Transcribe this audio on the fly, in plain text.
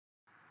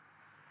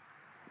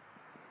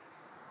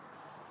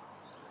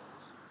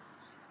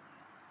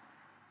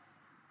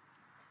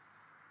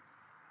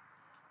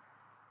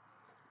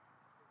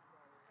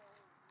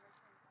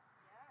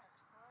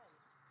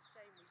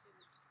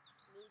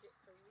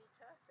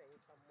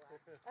somewhere.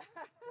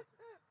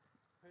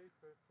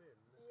 Paper thin.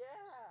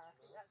 Yeah, I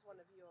think that's one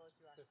of yours,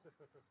 right? Look at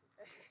that.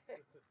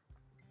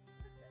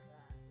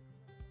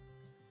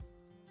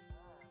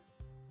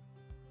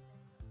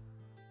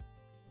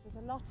 There's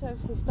a lot of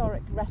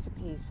historic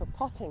recipes for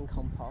potting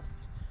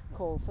compost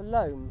call for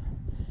loam.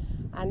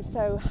 And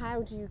so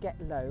how do you get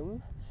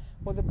loam?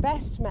 Well, the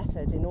best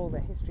method in all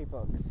the history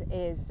books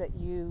is that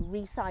you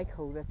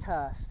recycle the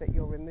turf that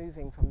you're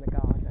removing from the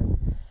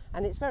garden.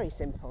 And it's very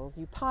simple.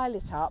 You pile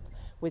it up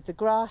with the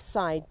grass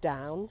side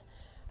down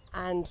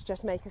and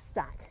just make a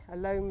stack, a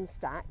loam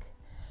stack,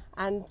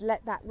 and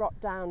let that rot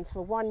down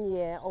for 1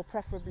 year or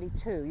preferably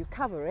 2. You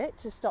cover it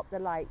to stop the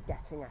light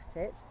getting at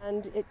it,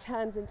 and it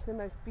turns into the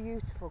most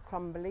beautiful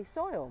crumbly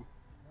soil.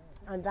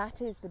 And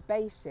that is the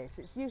basis.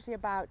 It's usually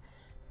about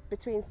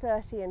between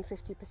 30 and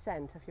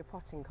 50% of your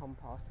potting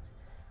compost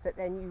that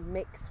then you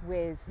mix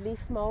with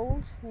leaf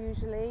mould,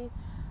 usually,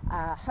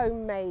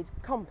 homemade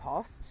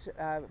compost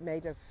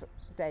made of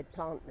dead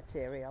plant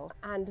material,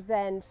 and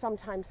then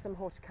sometimes some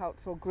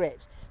horticultural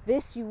grit.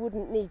 This you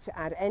wouldn't need to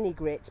add any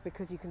grit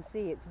because you can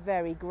see it's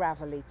very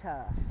gravelly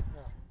turf.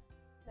 Yeah.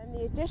 Then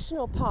the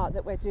additional part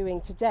that we're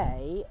doing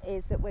today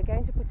is that we're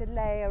going to put a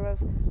layer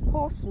of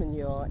horse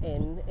manure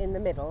in the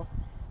middle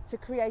to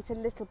create a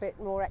little bit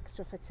more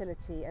extra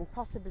fertility and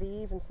possibly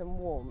even some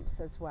warmth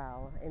as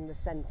well in the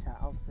centre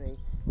of the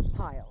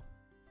pile.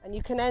 And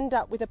you can end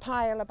up with a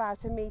pile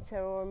about 1 metre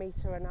or 1.5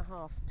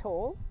 metres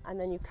tall, and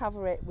then you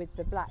cover it with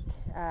the black,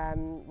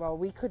 well,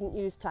 we couldn't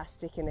use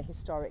plastic in a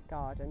historic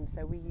garden,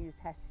 so we used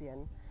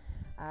Hessian,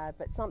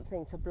 but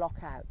something to block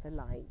out the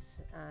light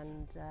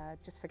and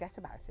just forget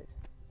about it.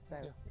 So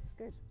yeah. It's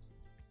good.